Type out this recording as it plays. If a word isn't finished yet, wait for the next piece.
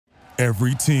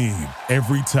Every team,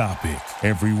 every topic,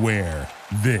 everywhere.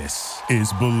 This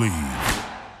is Believe.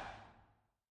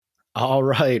 All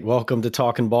right, welcome to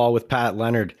Talking Ball with Pat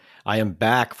Leonard. I am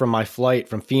back from my flight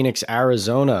from Phoenix,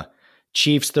 Arizona.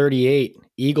 Chiefs 38,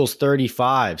 Eagles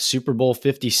 35, Super Bowl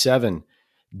 57.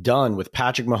 Done with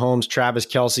Patrick Mahomes, Travis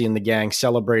Kelce, and the gang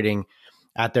celebrating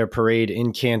at their parade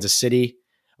in Kansas City.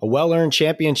 A well-earned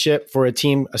championship for a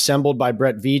team assembled by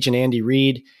Brett Veach and Andy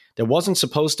Reid that wasn't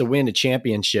supposed to win a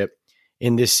championship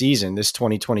in this season, this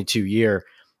 2022 year.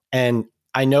 And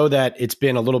I know that it's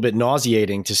been a little bit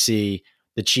nauseating to see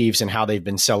the Chiefs and how they've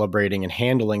been celebrating and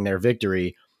handling their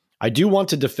victory. I do want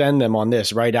to defend them on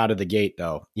this right out of the gate,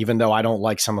 though, even though I don't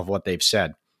like some of what they've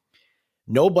said.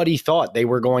 Nobody thought they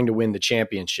were going to win the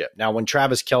championship. Now, when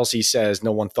Travis Kelce says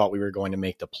no one thought we were going to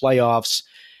make the playoffs,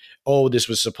 oh, this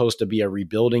was supposed to be a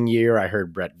rebuilding year. I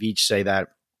heard Brett Veach say that.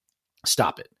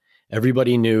 Stop it.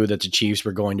 Everybody knew that the Chiefs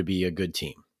were going to be a good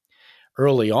team.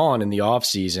 Early on in the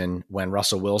offseason, when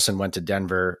Russell Wilson went to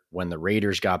Denver, when the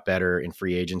Raiders got better in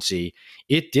free agency,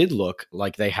 it did look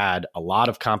like they had a lot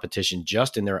of competition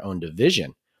just in their own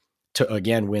division to,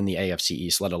 again, win the AFC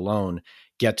East, let alone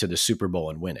get to the Super Bowl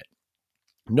and win it.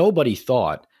 Nobody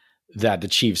thought that the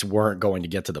Chiefs weren't going to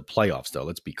get to the playoffs, though.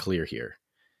 Let's be clear here.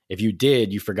 If you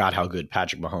did, you forgot how good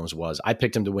Patrick Mahomes was. I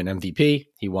picked him to win MVP.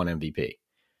 He won MVP.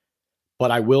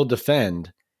 But I will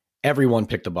defend everyone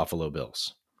picked the Buffalo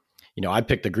Bills. You know, I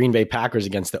picked the Green Bay Packers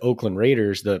against the Oakland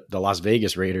Raiders, the Las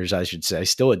Vegas Raiders, I should say,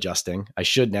 still adjusting. I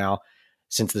should now,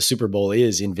 since the Super Bowl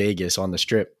is in Vegas on the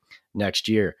Strip next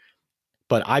year.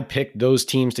 But I picked those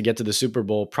teams to get to the Super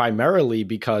Bowl primarily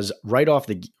because right off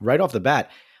the bat,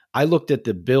 I looked at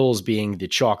the Bills being the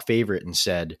chalk favorite and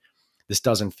said, this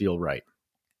doesn't feel right.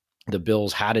 The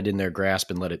Bills had it in their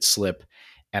grasp and let it slip.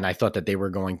 And I thought that they were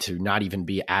going to not even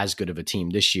be as good of a team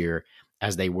this year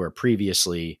as they were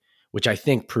previously, which I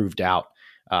think proved out.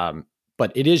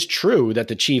 But it is true that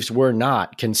the Chiefs were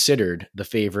not considered the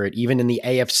favorite, even in the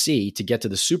AFC, to get to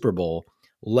the Super Bowl,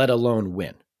 let alone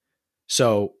win.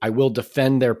 So I will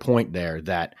defend their point there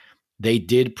that they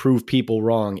did prove people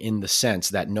wrong in the sense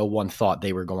that no one thought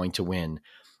they were going to win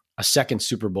a second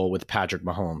Super Bowl with Patrick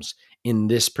Mahomes in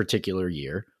this particular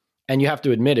year. And you have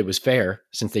to admit it was fair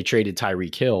since they traded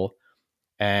Tyreek Hill,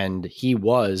 and he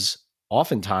was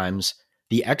oftentimes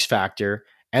the X factor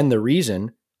and the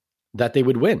reason that they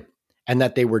would win and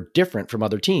that they were different from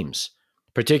other teams,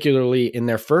 particularly in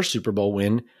their first Super Bowl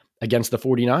win against the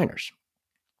 49ers.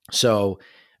 So,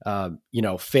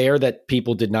 fair that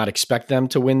people did not expect them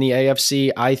to win the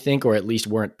AFC, I think, or at least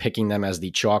weren't picking them as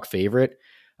the chalk favorite,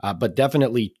 but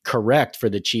definitely correct for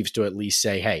the Chiefs to at least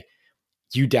say, hey,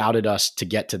 you doubted us to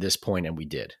get to this point, and we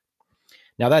did.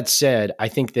 Now, that said, I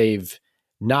think they've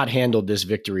not handled this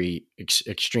victory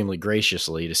extremely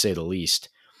graciously, to say the least,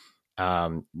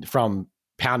 from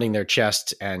pounding their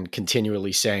chest and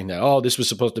continually saying that, oh, this was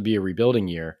supposed to be a rebuilding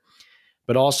year.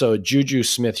 But also Juju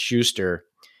Smith-Schuster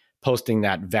posting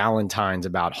that Valentine's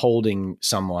about holding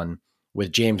someone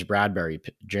with James Bradberry,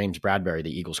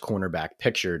 the Eagles cornerback,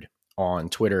 pictured on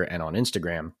Twitter and on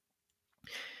Instagram.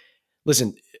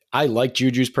 Listen, I like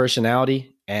Juju's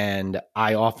personality, and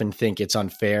I often think it's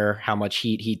unfair how much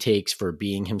heat he takes for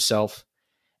being himself.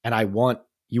 And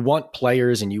you want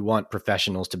players and you want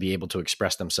professionals to be able to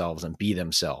express themselves and be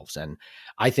themselves. And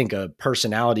I think a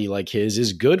personality like his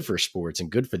is good for sports and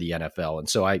good for the NFL. And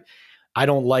so I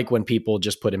don't like when people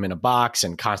just put him in a box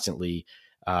and constantly,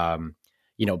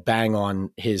 bang on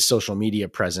his social media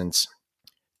presence.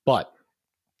 But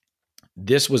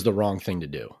this was the wrong thing to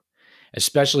do,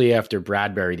 especially after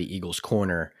Bradberry, the Eagles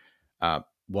corner,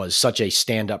 was such a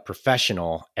stand-up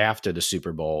professional after the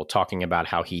Super Bowl, talking about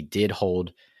how he did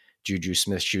hold Juju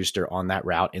Smith-Schuster on that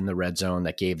route in the red zone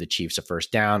that gave the Chiefs a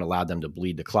first down, allowed them to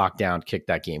bleed the clock down, kick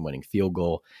that game-winning field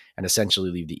goal, and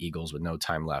essentially leave the Eagles with no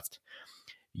time left.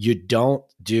 You don't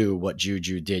do what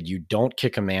Juju did. You don't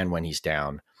kick a man when he's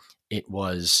down. It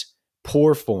was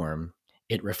poor form.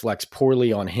 It reflects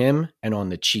poorly on him and on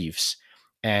the Chiefs.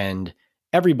 And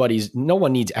no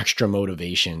one needs extra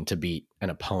motivation to beat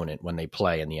an opponent when they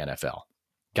play in the NFL.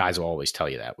 Guys will always tell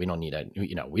you that. We don't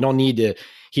need to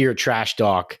hear trash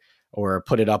talk or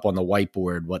put it up on the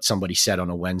whiteboard what somebody said on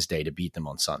a Wednesday to beat them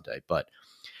on Sunday. But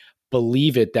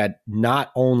believe it that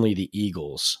not only the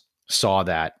Eagles saw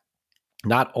that,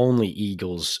 not only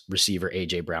Eagles receiver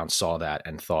A.J. Brown saw that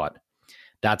and thought,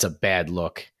 that's a bad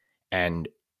look, and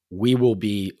we will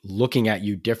be looking at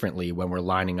you differently when we're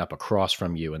lining up across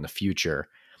from you in the future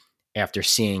after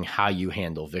seeing how you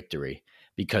handle victory,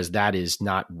 because that is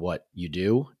not what you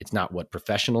do. It's not what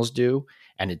professionals do.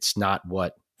 And it's not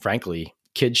what, frankly,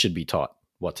 kids should be taught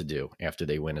what to do after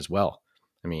they win as well.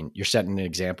 I mean, you're setting an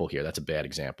example here. That's a bad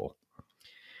example.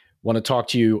 Want to talk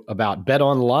to you about Bet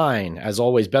Online. As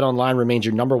always, Bet Online remains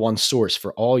your number one source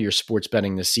for all your sports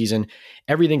betting this season.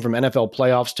 Everything from NFL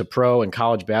playoffs to pro and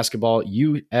college basketball,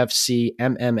 UFC,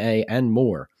 MMA, and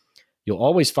more. You'll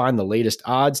always find the latest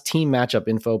odds, team matchup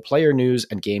info, player news,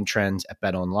 and game trends at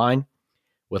Bet Online.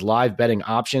 With live betting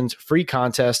options, free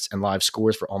contests, and live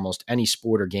scores for almost any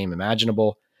sport or game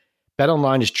imaginable, Bet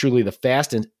Online is truly the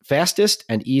fastest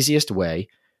and easiest way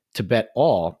to bet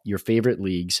all your favorite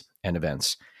leagues and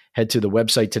events. Head to the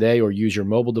website today or use your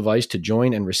mobile device to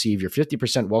join and receive your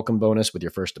 50% welcome bonus with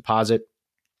your first deposit.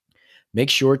 Make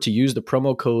sure to use the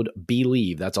promo code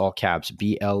BELIEVE, that's all caps,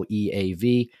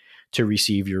 BLEAV, to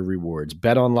receive your rewards.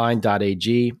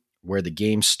 BetOnline.ag, where the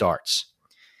game starts.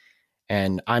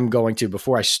 And I'm going to,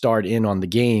 before I start in on the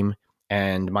game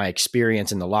and my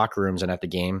experience in the locker rooms and at the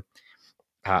game,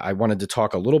 I wanted to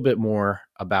talk a little bit more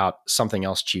about something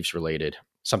else Chiefs related,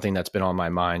 something that's been on my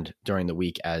mind during the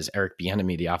week as Eric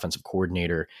Bieniemy, the offensive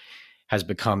coordinator, has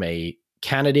become a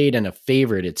candidate and a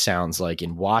favorite, it sounds like,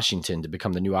 in Washington to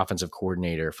become the new offensive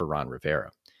coordinator for Ron Rivera.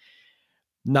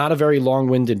 Not a very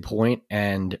long-winded point,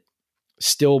 and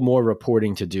still more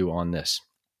reporting to do on this.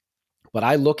 But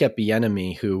I look at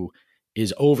Bieniemy, who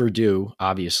is overdue,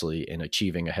 obviously, in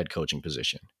achieving a head coaching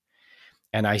position.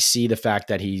 And I see the fact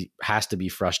that he has to be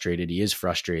frustrated. He is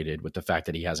frustrated with the fact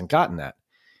that he hasn't gotten that.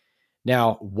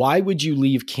 Now, why would you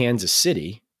leave Kansas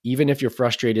City, even if you're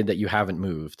frustrated that you haven't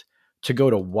moved, to go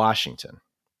to Washington?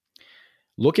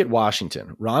 Look at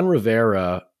Washington. Ron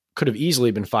Rivera could have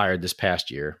easily been fired this past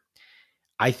year.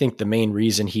 I think the main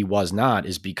reason he was not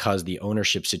is because the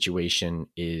ownership situation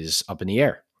is up in the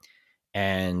air.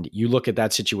 And you look at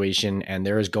that situation, and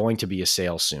there is going to be a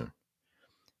sale soon.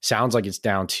 Sounds like it's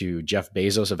down to Jeff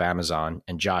Bezos of Amazon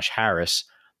and Josh Harris,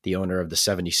 the owner of the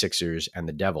 76ers and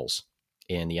the Devils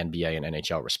in the NBA and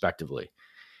NHL, respectively.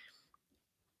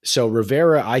 So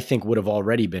Rivera, I think, would have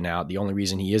already been out. The only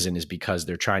reason he isn't is because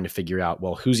they're trying to figure out,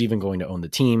 well, who's even going to own the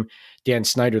team? Dan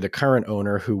Snyder, the current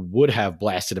owner, who would have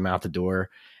blasted him out the door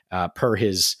per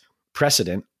his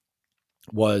precedent,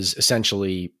 was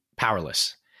essentially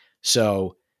powerless.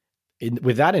 So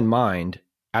with that in mind,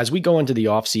 as we go into the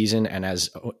offseason and as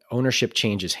ownership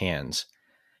changes hands,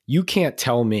 you can't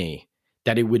tell me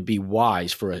that it would be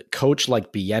wise for a coach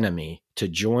like Bieniemy to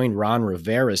join Ron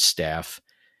Rivera's staff,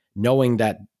 knowing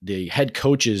that the head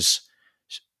coach's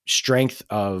strength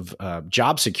of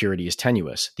job security is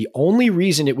tenuous. The only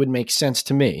reason it would make sense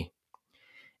to me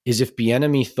is if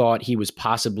Bieniemy thought he was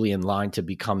possibly in line to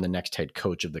become the next head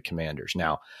coach of the Commanders.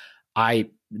 Now,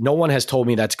 no one has told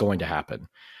me that's going to happen,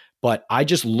 but I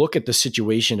just look at the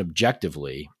situation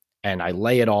objectively and I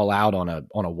lay it all out on a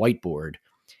whiteboard,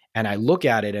 and I look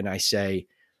at it and I say,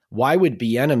 why would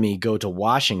Bieniemy go to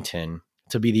Washington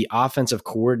to be the offensive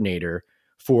coordinator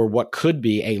for what could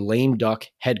be a lame duck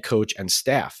head coach and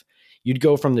staff? You'd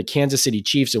go from the Kansas City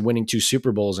Chiefs and winning 2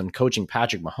 Super Bowls and coaching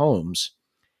Patrick Mahomes,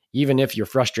 even if you're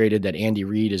frustrated that Andy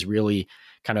Reid is really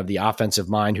kind of the offensive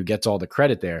mind who gets all the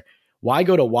credit there. Why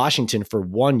go to Washington for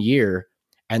 1 year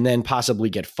and then possibly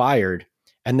get fired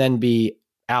and then be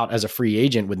out as a free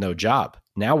agent with no job?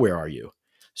 Now, where are you?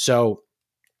 So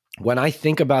when I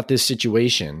think about this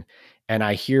situation and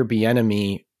I hear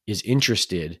Bieniemy is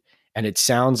interested and it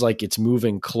sounds like it's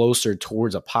moving closer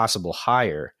towards a possible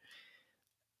hire,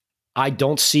 I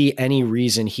don't see any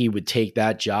reason he would take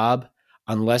that job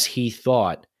unless he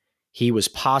thought he was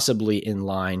possibly in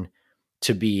line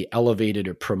to be elevated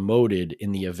or promoted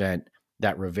in the event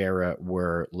that Rivera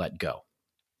were let go.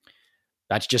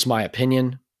 That's just my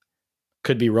opinion.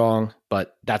 Could be wrong,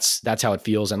 but that's how it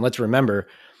feels. And let's remember,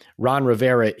 Ron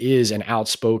Rivera is an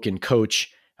outspoken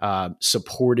coach,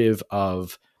 supportive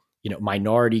of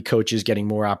minority coaches getting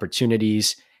more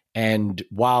opportunities. And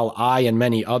while I and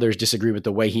many others disagree with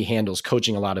the way he handles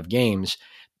coaching a lot of games,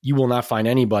 you will not find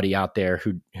anybody out there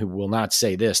who will not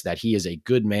say this, that he is a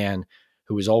good man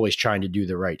who is always trying to do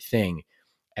the right thing.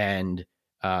 And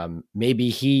maybe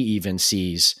he even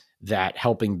sees that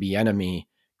helping Bieniemy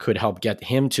could help get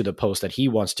him to the post that he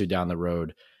wants to down the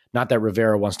road. Not that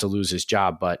Rivera wants to lose his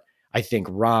job, but I think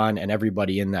Ron and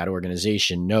everybody in that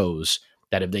organization knows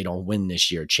that if they don't win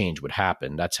this year, change would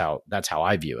happen. That's how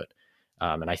I view it.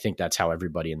 And I think that's how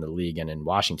everybody in the league and in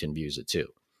Washington views it too.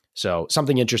 So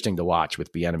something interesting to watch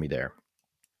with Bieniemy there.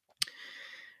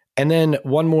 And then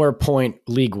one more point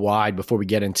league-wide before we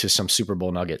get into some Super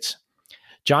Bowl nuggets.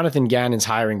 Jonathan Gannon's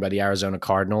hiring by the Arizona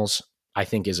Cardinals, I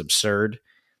think, is absurd.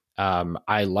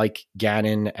 I like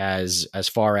Gannon as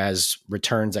far as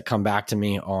returns that come back to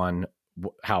me on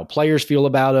how players feel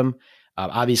about him.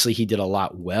 Obviously, he did a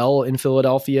lot well in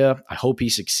Philadelphia. I hope he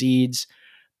succeeds.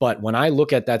 But when I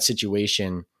look at that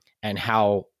situation and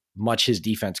how much his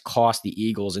defense cost the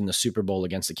Eagles in the Super Bowl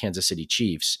against the Kansas City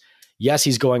Chiefs, yes,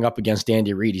 he's going up against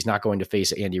Andy Reid. He's not going to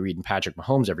face Andy Reid and Patrick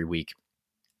Mahomes every week.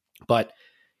 But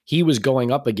he was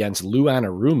going up against Lou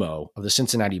Anarumo of the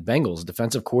Cincinnati Bengals,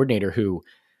 defensive coordinator, who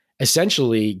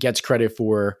essentially gets credit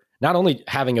for not only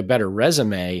having a better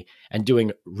resume and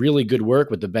doing really good work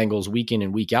with the Bengals week in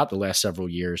and week out the last several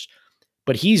years,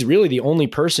 but he's really the only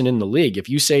person in the league. If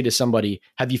you say to somebody,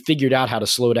 have you figured out how to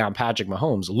slow down Patrick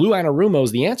Mahomes? Lou Anarumo is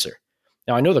the answer.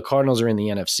 Now, I know the Cardinals are in the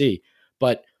NFC,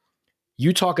 but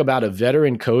you talk about a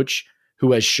veteran coach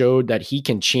who has showed that he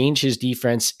can change his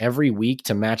defense every week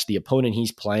to match the opponent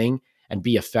he's playing and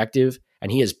be effective.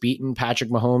 And he has beaten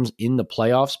Patrick Mahomes in the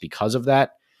playoffs because of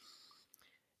that.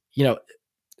 You know,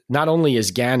 not only is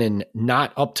Gannon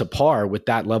not up to par with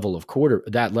that level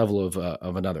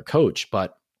of another coach,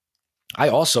 but I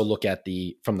also look at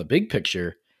from the big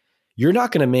picture, you're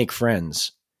not going to make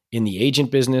friends in the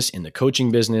agent business, in the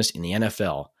coaching business, in the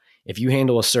NFL, if you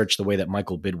handle a search the way that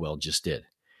Michael Bidwell just did,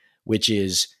 which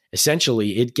is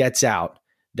essentially it gets out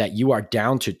that you are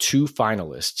down to two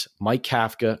finalists, Mike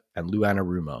Kafka and Lou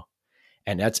Anarumo.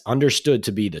 And that's understood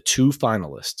to be the two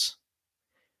finalists.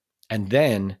 And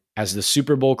then as the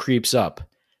Super Bowl creeps up,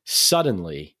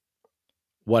 suddenly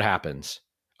what happens?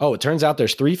 Oh, it turns out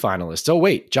there's three finalists. Oh,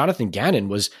 wait, Jonathan Gannon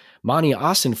was Monty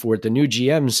Ossenfort, the new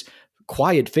GM's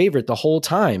quiet favorite the whole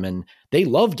time. And they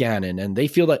love Gannon and they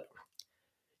feel that,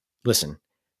 listen,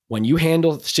 when you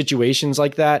handle situations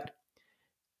like that,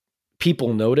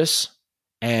 people notice,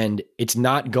 and it's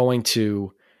not going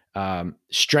to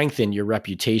strengthen your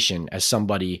reputation as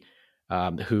somebody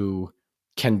who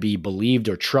can be believed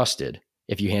or trusted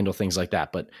if you handle things like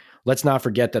that. But let's not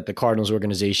forget that the Cardinals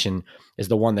organization is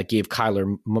the one that gave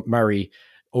Kyler Murray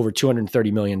over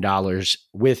 $230 million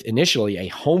with initially a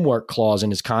homework clause in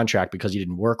his contract because he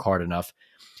didn't work hard enough,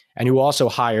 and who also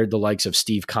hired the likes of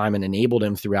Steve Kyman, enabled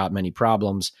him throughout many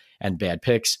problems and bad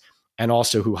picks, and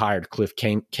also who hired Cliff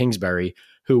Kingsbury,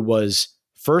 who was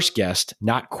first guest,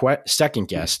 not second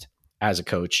guest as a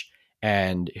coach,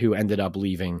 and who ended up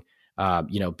leaving,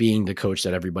 being the coach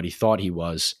that everybody thought he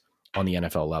was on the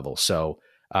NFL level. So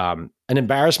an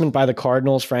embarrassment by the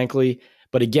Cardinals, frankly.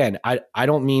 But again, I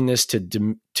don't mean this to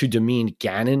demean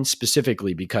Gannon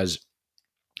specifically, because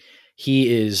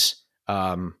he is,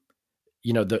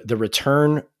 the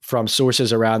return from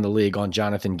sources around the league on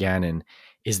Jonathan Gannon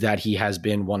is that he has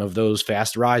been one of those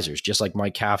fast risers, just like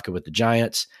Mike Kafka with the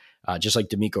Giants, just like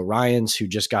DeMeco Ryans, who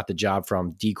just got the job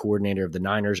from D coordinator of the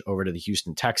Niners over to the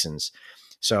Houston Texans.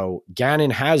 So Gannon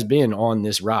has been on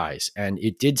this rise, and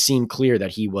it did seem clear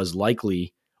that he was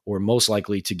likely or most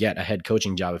likely to get a head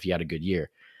coaching job if he had a good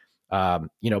year.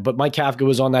 But Mike Kafka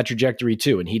was on that trajectory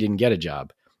too, and he didn't get a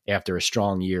job after a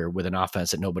strong year with an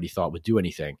offense that nobody thought would do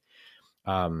anything.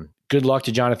 Good luck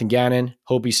to Jonathan Gannon.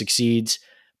 Hope he succeeds.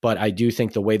 But I do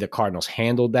think the way the Cardinals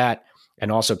handled that,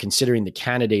 and also considering the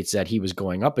candidates that he was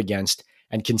going up against,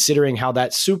 and considering how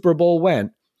that Super Bowl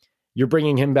went, you're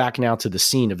bringing him back now to the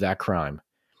scene of that crime.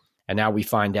 And now we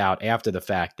find out after the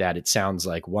fact that it sounds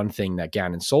like one thing that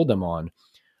Gannon sold them on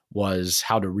was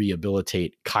how to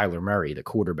rehabilitate Kyler Murray, the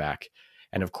quarterback.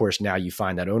 And of course, now you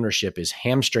find that ownership is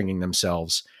hamstringing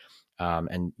themselves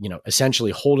and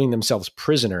essentially holding themselves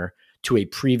prisoner to a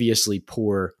previous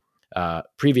poor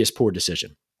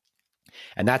decision.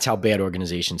 And that's how bad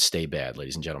organizations stay bad,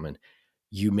 ladies and gentlemen.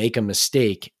 You make a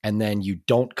mistake and then you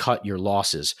don't cut your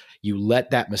losses. You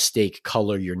let that mistake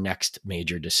color your next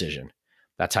major decision.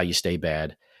 That's how you stay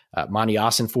bad. Monty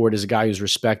Ossenfort is a guy who's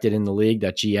respected in the league,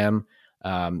 that GM.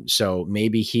 So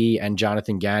maybe he and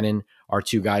Jonathan Gannon are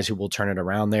two guys who will turn it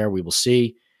around there. We will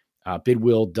see.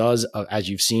 Bidwell does, as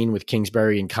you've seen with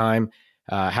Kingsbury and Keim,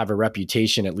 have a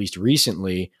reputation, at least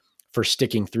recently, for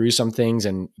sticking through some things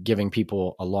and giving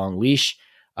people a long leash.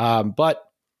 But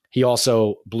he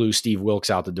also blew Steve Wilkes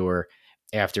out the door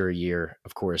after a year,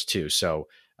 of course, too. So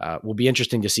will be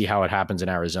interesting to see how it happens in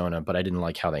Arizona, but I didn't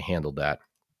like how they handled that.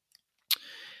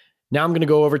 Now I'm going to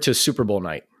go over to Super Bowl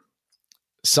night.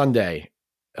 Sunday,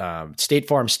 State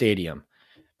Farm Stadium,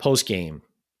 post-game,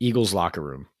 Eagles locker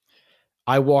room.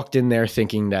 I walked in there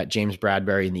thinking that James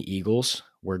Bradberry and the Eagles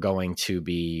were going to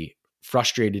be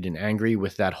frustrated and angry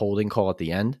with that holding call at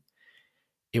the end.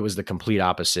 It was the complete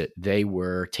opposite. They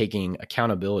were taking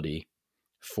accountability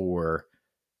for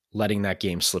letting that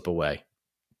game slip away.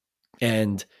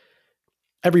 And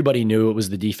everybody knew it was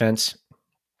the defense.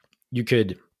 You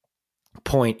could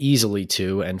point easily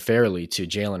to and fairly to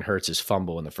Jalen Hurts'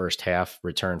 fumble in the first half,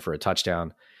 return for a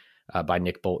touchdown by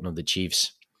Nick Bolton of the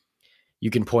Chiefs. You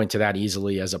can point to that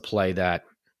easily as a play that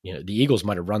the Eagles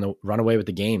might have run away with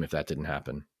the game if that didn't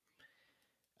happen.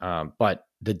 But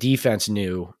the defense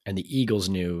knew and the Eagles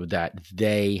knew that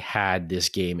they had this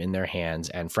game in their hands.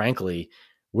 And frankly,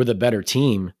 were the better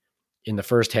team in the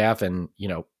first half and,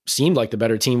 seemed like the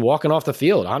better team walking off the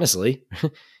field, honestly.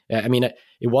 I mean,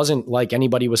 it wasn't like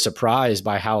anybody was surprised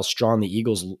by how strong the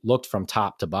Eagles looked from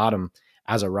top to bottom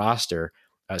as a roster,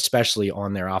 especially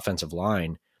on their offensive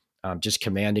line, just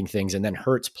commanding things. And then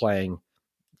Hurts playing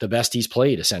the best he's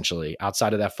played, essentially,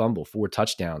 outside of that fumble, 4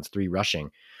 touchdowns, 3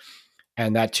 rushing.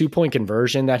 And that 2-point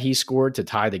conversion that he scored to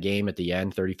tie the game at the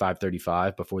end,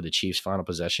 35-35, before the Chiefs' final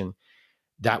possession,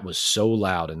 that was so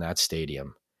loud in that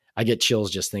stadium. I get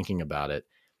chills just thinking about it.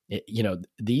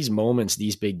 These moments,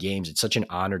 these big games, it's such an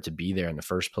honor to be there in the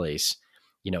first place.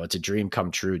 It's a dream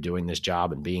come true doing this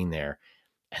job and being there.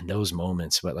 And those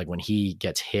moments, but like when he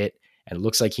gets hit and it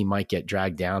looks like he might get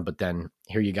dragged down, but then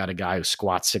here you got a guy who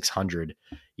squats 600,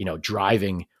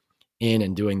 driving in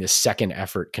and doing this second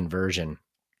effort conversion.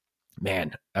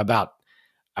 Man, about,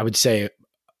 I would say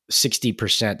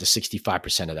 60% to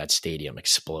 65% of that stadium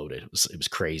exploded. It was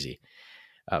crazy.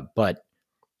 But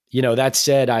that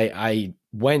said, I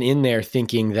went in there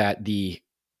thinking that the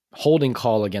holding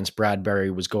call against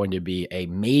Bradberry was going to be a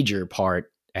major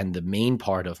part and the main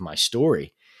part of my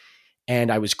story. And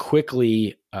I was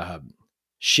quickly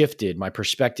shifted. My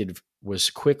perspective was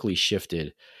quickly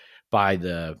shifted by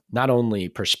the not only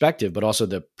perspective, but also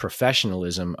the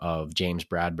professionalism of James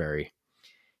Bradberry.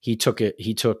 He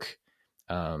took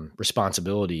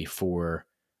responsibility for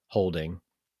holding.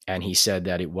 And he said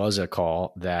that it was a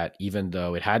call that even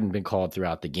though it hadn't been called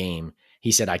throughout the game,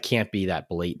 he said, I can't be that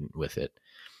blatant with it.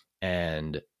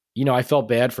 And, I felt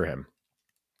bad for him.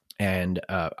 And,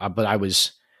 but I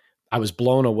was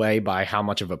blown away by how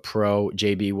much of a pro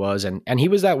JB was. And he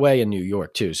was that way in New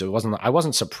York too. So I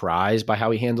wasn't surprised by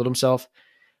how he handled himself,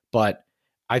 but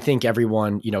I think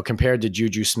everyone, compared to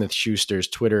Juju Smith-Schuster's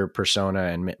Twitter persona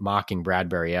and mocking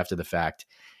Bradberry after the fact,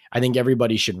 I think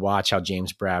everybody should watch how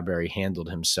James Bradberry handled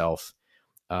himself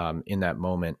in that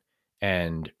moment.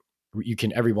 And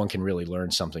everyone can really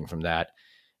learn something from that.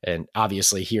 And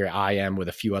obviously here I am with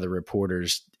a few other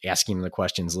reporters asking them the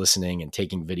questions, listening and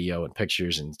taking video and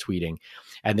pictures and tweeting.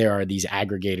 And there are these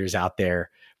aggregators out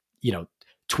there,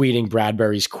 tweeting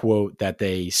Bradberry's quote that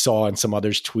they saw in some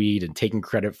other's tweet and taking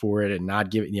credit for it and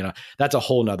not giving, that's a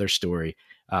whole nother story.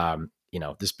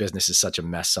 This business is such a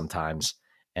mess sometimes.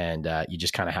 And you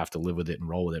just kind of have to live with it and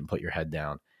roll with it and put your head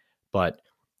down. But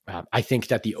I think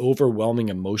that the overwhelming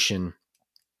emotion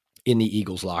in the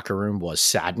Eagles locker room was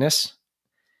sadness.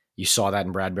 You saw that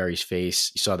in Bradberry's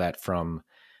face. You saw that from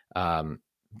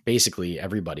basically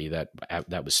everybody that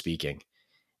was speaking.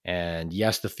 And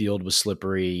yes, the field was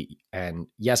slippery. And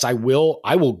yes, I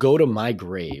will go to my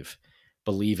grave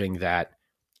believing that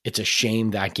it's a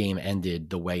shame that game ended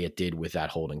the way it did with that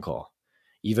holding call.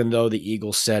 Even though the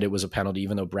Eagles said it was a penalty,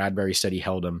 even though Bradberry said he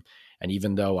held him, and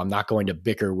even though I'm not going to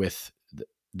bicker with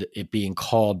it being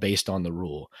called based on the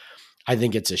rule, I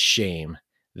think it's a shame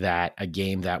that a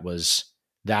game that was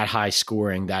that high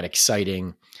scoring, that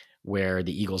exciting, where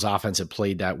the Eagles offense had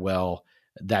played that well,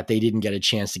 that they didn't get a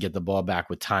chance to get the ball back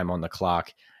with time on the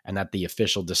clock, and that the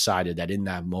official decided that in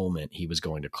that moment he was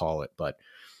going to call it. But,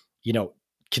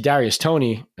 Kadarius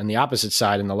Toney on the opposite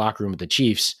side in the locker room with the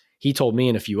Chiefs, he told me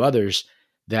and a few others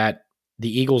that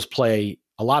the Eagles play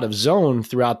a lot of zone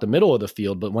throughout the middle of the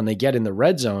field, but when they get in the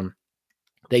red zone,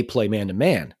 they play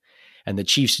man-to-man. And the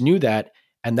Chiefs knew that,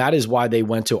 and that is why they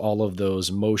went to all of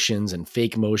those motions and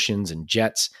fake motions and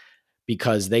jets,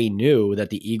 because they knew that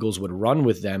the Eagles would run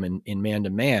with them in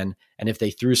man-to-man, and if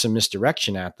they threw some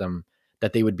misdirection at them,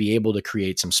 that they would be able to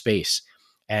create some space.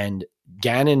 And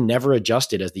Gannon never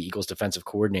adjusted as the Eagles defensive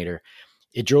coordinator.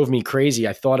 It drove me crazy.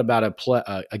 I thought about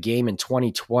a game in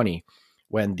 2020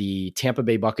 when the Tampa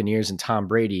Bay Buccaneers and Tom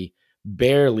Brady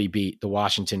barely beat the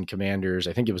Washington Commanders.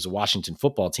 I think it was the Washington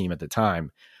football team at the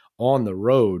time on the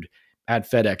road at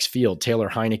FedEx Field. Taylor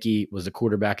Heineke was the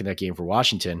quarterback in that game for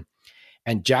Washington.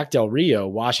 And Jack Del Rio,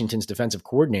 Washington's defensive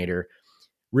coordinator,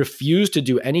 refused to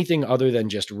do anything other than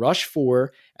just rush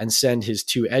for and send his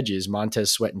 2 edges,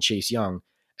 Montez Sweat and Chase Young,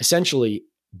 essentially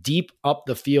deep up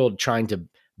the field, trying to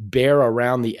bear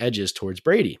around the edges towards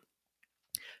Brady.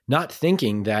 Not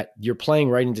thinking that you're playing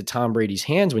right into Tom Brady's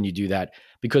hands when you do that,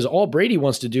 because all Brady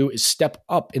wants to do is step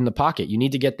up in the pocket. You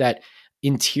need to get that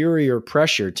interior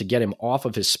pressure to get him off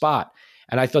of his spot.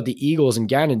 And I thought the Eagles and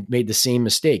Gannon made the same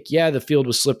mistake. Yeah, the field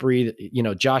was slippery.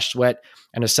 Josh Sweat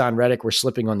and Hassan Reddick were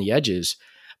slipping on the edges,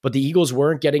 but the Eagles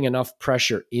weren't getting enough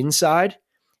pressure inside.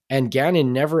 And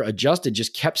Gannon never adjusted,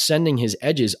 just kept sending his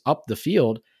edges up the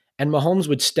field. And Mahomes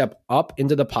would step up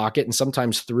into the pocket and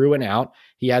sometimes through and out.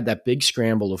 He had that big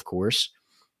scramble, of course.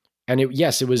 And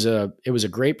it was a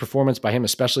great performance by him,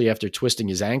 especially after twisting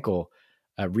his ankle,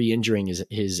 re-injuring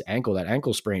his ankle, that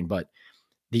ankle sprain. But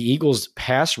the Eagles'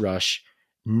 pass rush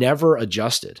never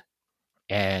adjusted.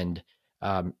 And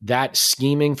that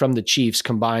scheming from the Chiefs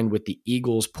combined with the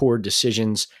Eagles' poor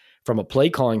decisions from a play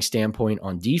calling standpoint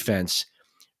on defense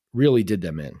really did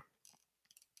them in.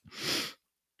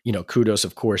 Kudos,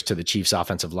 of course, to the Chiefs'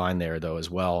 offensive line there, though, as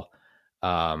well.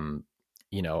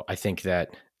 I think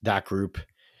that group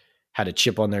had a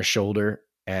chip on their shoulder,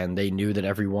 and they knew that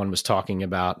everyone was talking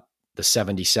about the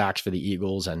 70 sacks for the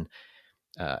Eagles and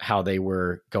how they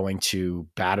were going to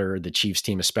batter the Chiefs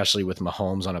team, especially with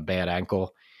Mahomes on a bad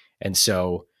ankle. And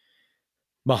so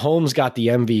Mahomes got the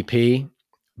MVP,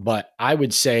 but I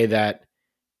would say that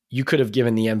you could have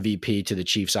given the MVP to the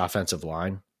Chiefs offensive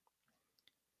line.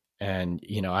 And,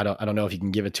 I don't know if you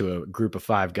can give it to a group of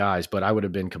 5 guys, but I would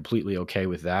have been completely okay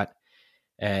with that.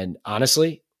 And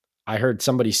honestly, I heard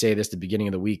somebody say this at the beginning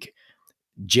of the week.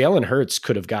 Jalen Hurts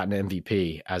could have gotten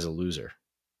MVP as a loser,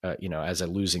 as a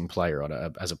losing player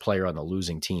as a player on the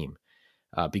losing team,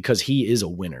 because he is a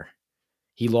winner.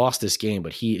 He lost this game,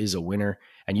 but he is a winner.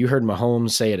 And you heard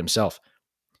Mahomes say it himself.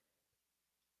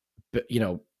 But,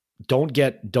 don't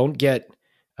get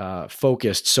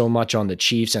focused so much on the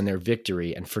Chiefs and their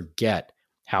victory and forget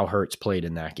how Hurts played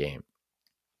in that game.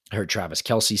 I heard Travis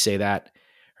Kelce say that.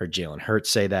 Heard Jalen Hurts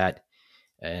say that.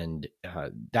 And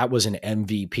that was an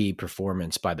MVP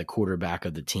performance by the quarterback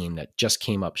of the team that just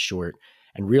came up short.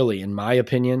 And really, in my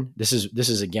opinion, this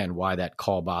is again why that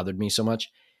call bothered me so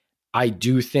much. I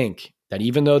do think that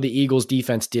even though the Eagles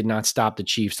defense did not stop the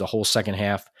Chiefs the whole second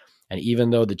half, and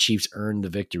even though the Chiefs earned the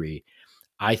victory,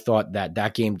 I thought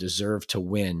that game deserved to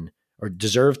win or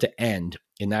deserved to end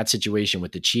in that situation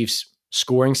with the Chiefs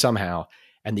scoring somehow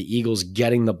and the Eagles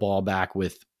getting the ball back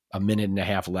with a minute and a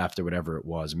half left or whatever it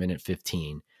was, minute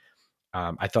 15.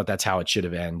 I thought that's how it should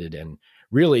have ended, and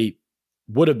really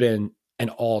would have been an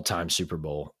all-time Super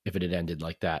Bowl if it had ended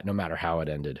like that, no matter how it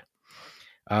ended.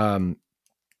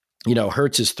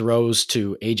 Hurts's throws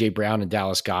to A.J. Brown and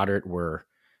Dallas Goedert were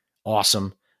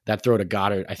awesome. That throw to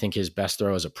Goddard, I think his best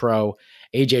throw as a pro.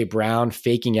 A.J. Brown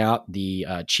faking out the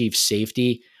Chiefs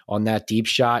safety on that deep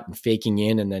shot and faking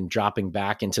in and then dropping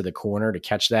back into the corner to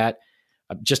catch that.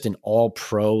 Just an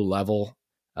all-pro level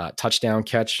touchdown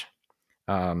catch.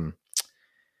 Let's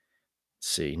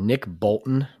see. Nick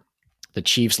Bolton, the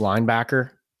Chiefs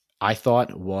linebacker, I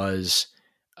thought was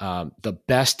the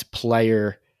best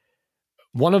player,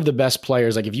 one of the best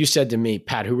players. Like if you said to me,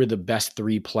 Pat, who were the best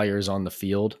 3 players on the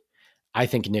field? I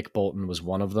think Nick Bolton was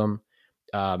one of them.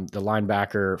 The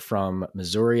linebacker from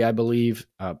Missouri, I believe,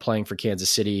 playing for Kansas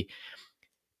City.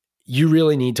 You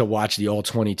really need to watch the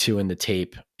All-22 in the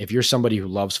tape. If you're somebody who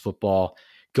loves football,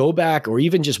 go back or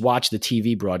even just watch the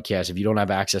TV broadcast if you don't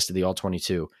have access to the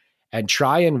All-22 and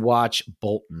try and watch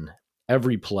Bolton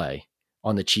every play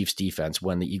on the Chiefs defense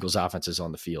when the Eagles offense is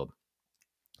on the field.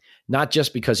 Not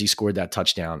just because he scored that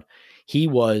touchdown. He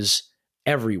was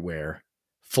everywhere,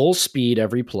 full speed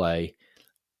every play,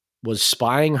 was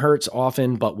spying Hurts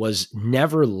often, but was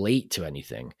never late to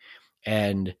anything.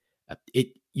 And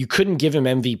you couldn't give him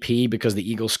MVP because the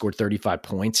Eagles scored 35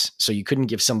 points. So you couldn't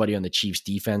give somebody on the Chiefs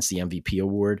defense the MVP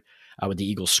award with the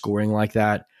Eagles scoring like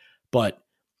that. But,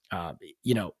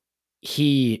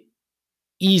 he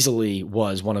easily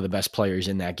was one of the best players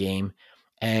in that game.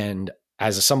 And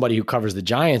as somebody who covers the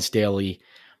Giants daily,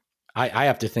 I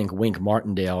have to think Wink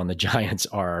Martindale and the Giants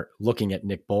are looking at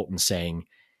Nick Bolton saying,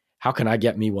 how can I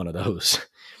get me one of those?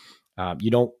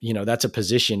 That's a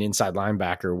position inside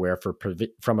linebacker where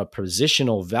from a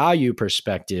positional value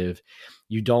perspective,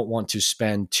 you don't want to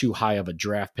spend too high of a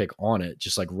draft pick on it,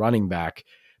 just like running back.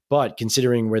 But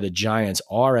considering where the Giants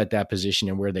are at that position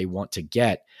and where they want to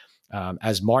get,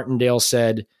 as Martindale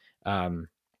said,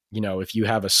 if you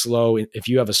have a slow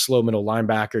middle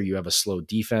linebacker, you have a slow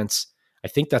defense. I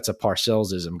think that's a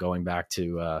Parcellsism going back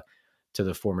to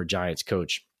the former Giants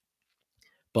coach.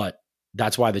 But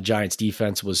that's why the Giants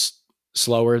defense was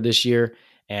slower this year,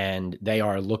 and they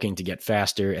are looking to get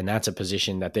faster, and that's a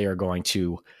position that they are going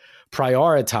to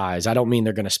prioritize. I don't mean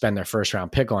they're going to spend their first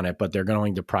round pick on it, but they're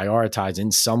going to prioritize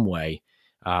in some way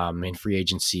in free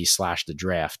agency / the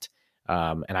draft.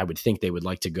 And I would think they would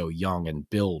like to go young and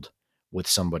build with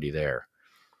somebody there.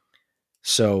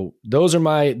 So those are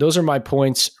my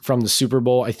points from the Super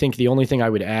Bowl. I think the only thing I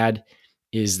would add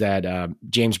is that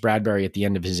James Bradberry at the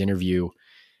end of his interview,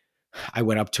 I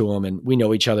went up to him, and we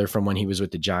know each other from when he was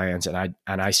with the Giants. And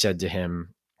I said to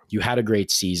him, you had a great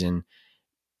season.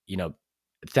 You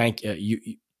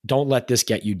don't let this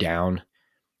get you down.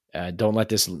 Don't let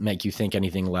this make you think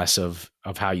anything less of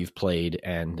how you've played.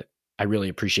 And I really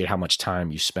appreciate how much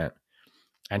time you spent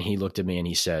And he looked at me and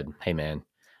he said, "Hey man,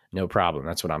 no problem.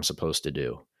 That's what I'm supposed to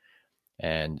do."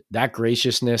 And that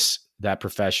graciousness, that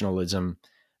professionalism,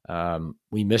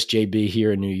 we miss JB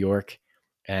here in New York.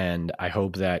 And I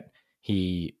hope that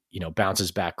he,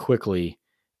 bounces back quickly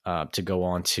to go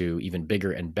on to even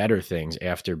bigger and better things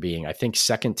after being, I think,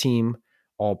 second team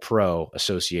All-Pro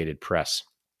Associated Press.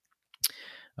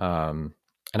 And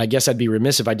I guess I'd be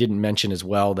remiss if I didn't mention as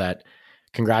well that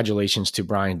congratulations to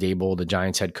Brian Daboll, the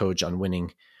Giants head coach, on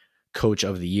winning Coach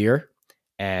of the Year.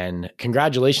 And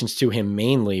congratulations to him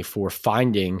mainly for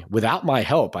finding, without my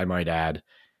help, I might add,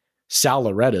 Sal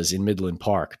Loretta's in Midland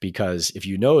Park. Because if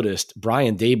you noticed,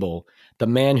 Brian Daboll, the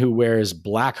man who wears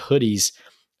black hoodies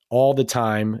all the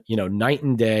time, night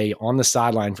and day on the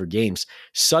sideline for games,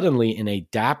 suddenly in a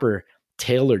dapper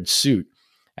tailored suit.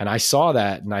 And I saw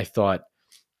that and I thought,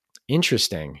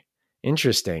 interesting.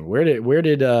 Where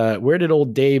did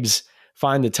old Dabes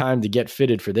find the time to get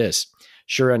fitted for this?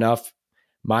 Sure enough,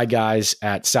 my guys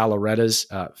at Sal Loretta's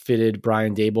fitted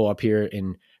Brian Daboll up here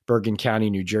in Bergen County,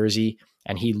 New Jersey,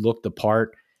 and he looked the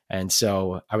part. And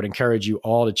so I would encourage you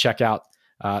all to check out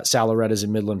Sal Loretta's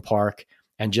in Midland Park,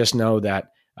 and just know that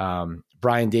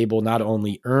Brian Daboll not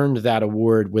only earned that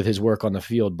award with his work on the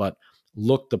field, but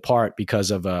looked the part because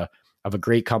of a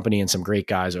great company and some great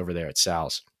guys over there at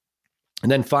Sal's.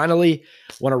 And then finally,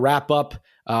 I want to wrap up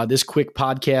this quick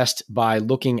podcast by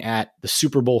looking at the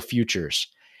Super Bowl futures.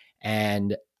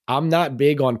 And I'm not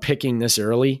big on picking this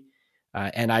early,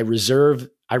 and I reserve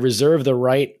the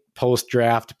right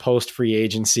post-draft, post-free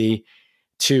agency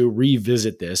to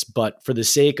revisit this. But for the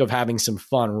sake of having some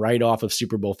fun right off of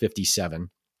Super Bowl 57,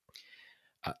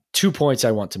 2 points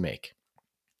I want to make.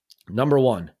 Number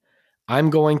one, I'm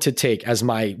going to take as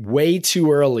my way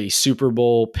too early Super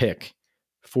Bowl pick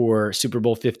for Super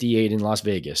Bowl 58 in Las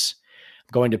Vegas.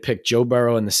 I'm going to pick Joe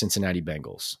Burrow and the Cincinnati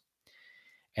Bengals.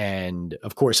 And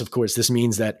of course, this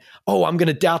means that, I'm going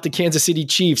to doubt the Kansas City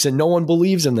Chiefs and no one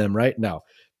believes in them, right? No,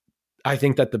 I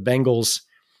think that the Bengals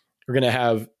are going to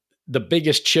have the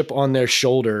biggest chip on their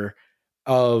shoulder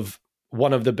of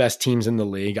one of the best teams in the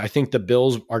league. I think the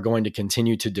Bills are going to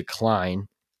continue to decline.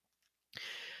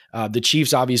 The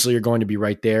Chiefs obviously are going to be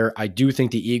right there. I do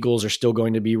think the Eagles are still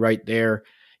going to be right there,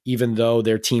 even though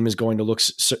their team is going to look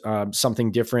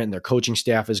something different and their coaching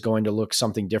staff is going to look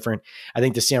something different. I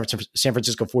think the San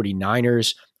Francisco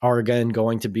 49ers are again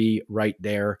going to be right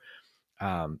there.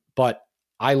 But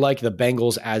I like the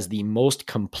Bengals as the most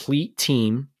complete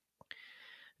team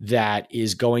that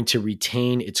is going to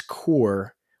retain its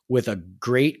core with a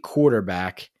great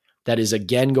quarterback that is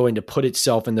again going to put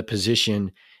itself in the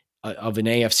position of an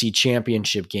AFC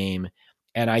championship game.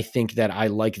 And I think that I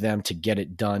like them to get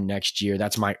it done next year.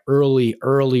 That's my early,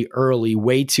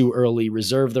 way too early,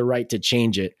 reserve the right to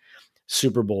change it,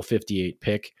 Super Bowl 58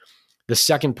 pick. The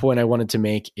second point I wanted to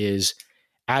make is,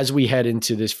 as we head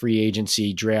into this free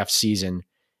agency draft season,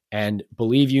 and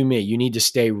believe you me, you need to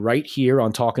stay right here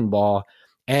on Talkin' Ball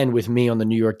and with me on the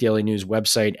New York Daily News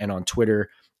website and on Twitter,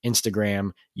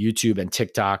 Instagram, YouTube, and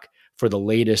TikTok for the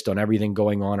latest on everything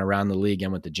going on around the league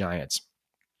and with the Giants.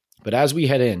 But as we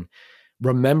head in,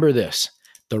 remember this,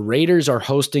 the Raiders are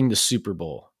hosting the Super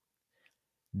Bowl.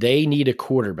 They need a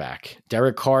quarterback.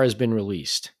 Derek Carr has been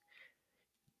released.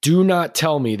 Do not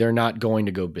tell me they're not going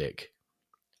to go big.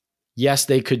 Yes,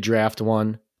 they could draft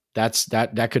one.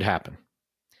 That could happen.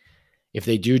 If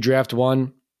they do draft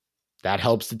one, that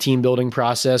helps the team building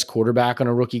process, quarterback on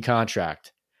a rookie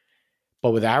contract.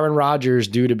 But with Aaron Rodgers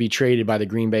due to be traded by the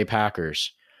Green Bay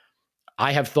Packers,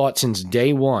 I have thought since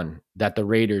day one that the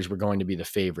Raiders were going to be the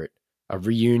favorite. A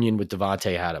reunion with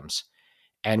Devontae Adams.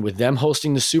 And with them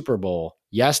hosting the Super Bowl,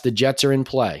 yes, the Jets are in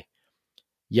play.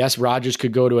 Yes, Rodgers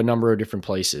could go to a number of different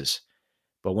places.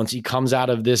 But once he comes out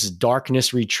of this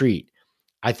darkness retreat,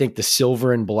 I think the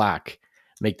silver and black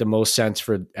make the most sense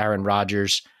for Aaron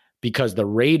Rodgers, because the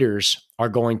Raiders are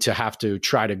going to have to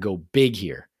try to go big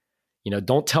here.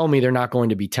 Don't tell me they're not going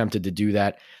to be tempted to do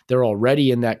that. They're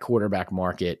already in that quarterback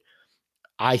market.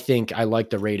 I think I like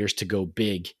the Raiders to go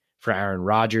big for Aaron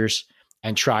Rodgers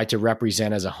and try to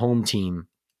represent as a home team,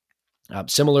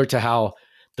 similar to how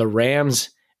the Rams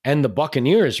and the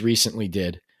Buccaneers recently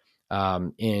did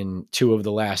in two of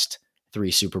the last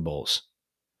three Super Bowls.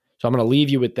 So I'm going to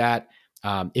leave you with that.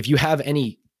 If you have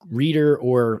any reader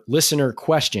or listener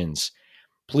questions,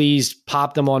 please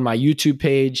pop them on my YouTube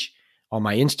page, on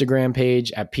my Instagram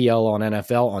page at PL on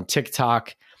NFL, on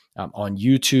TikTok, on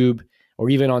YouTube, or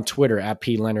even on Twitter at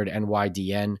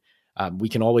PLeonardNYDN. We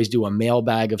can always do a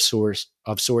mailbag of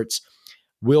sorts.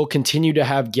 We'll continue to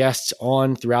have guests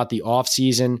on throughout the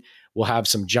offseason. We'll have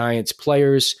some Giants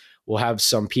players. We'll have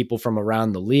some people from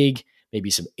around the league, maybe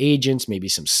some agents, maybe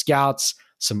some scouts,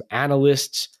 some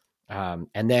analysts.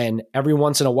 And then every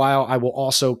once in a while, I will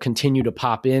also continue to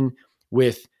pop in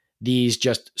with these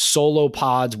just solo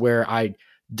pods where I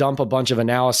dump a bunch of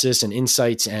analysis and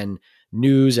insights and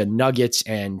news and nuggets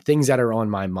and things that are on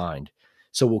my mind.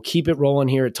 So we'll keep it rolling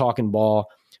here at Talking Ball.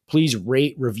 Please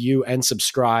rate, review, and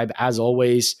subscribe. As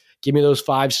always, give me those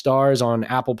 5 stars on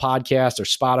Apple Podcasts or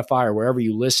Spotify or wherever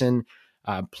you listen.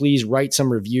 Please write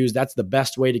some reviews. That's the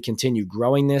best way to continue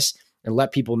growing this and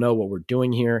let people know what we're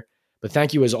doing here. But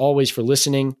thank you as always for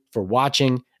listening, for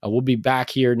watching, and we'll be back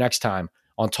here next time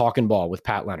on Talking Ball with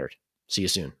Pat Leonard. See you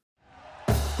soon.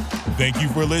 Thank you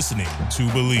for listening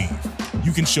to Believe.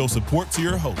 You can show support to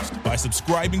your host by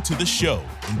subscribing to the show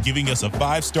and giving us a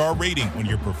 5-star rating on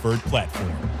your preferred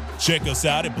platform. Check us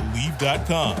out at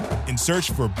Believe.com and search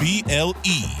for BLEAV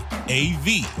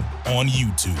on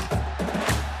YouTube.